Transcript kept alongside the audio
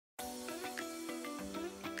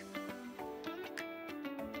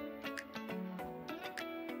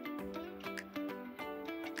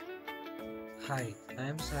Hi, I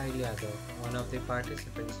am Sahil Dhairya, one of the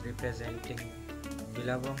participants representing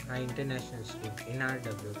Billabong High International School in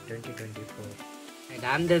RW 2024. And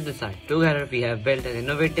I'm the design. Together we have built an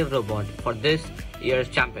innovative robot for this year's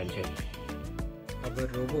championship. Our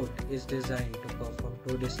robot is designed to perform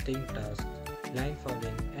two distinct tasks, line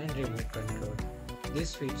following and remote control.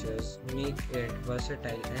 These features make it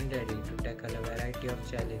versatile and ready to tackle a variety of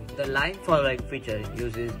challenges. The line following feature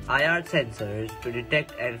uses IR sensors to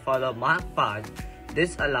detect and follow marked paths.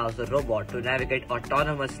 This allows the robot to navigate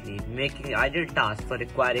autonomously, making it ideal task for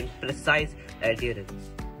requiring precise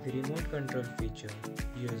adherence. The remote control feature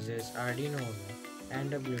uses Arduino Uno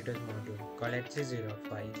and a Bluetooth module called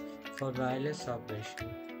HC05 for wireless operation.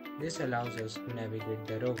 This allows us to navigate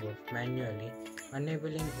the robot manually,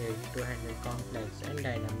 enabling it to handle complex and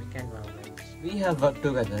dynamic environments. We have worked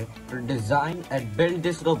together to design and build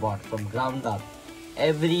this robot from ground up.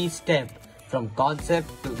 Every step from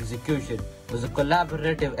concept to execution was a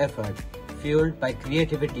collaborative effort fueled by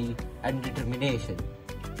creativity and determination.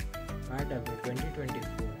 RW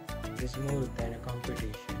 2024 is more than a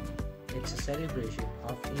competition. It's a celebration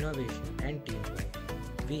of innovation and teamwork.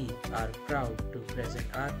 We are proud to present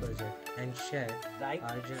our project and share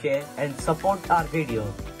our journey. Share and support our video.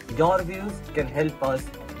 Your views can help us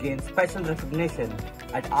gain special recognition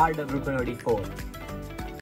at RW 2024.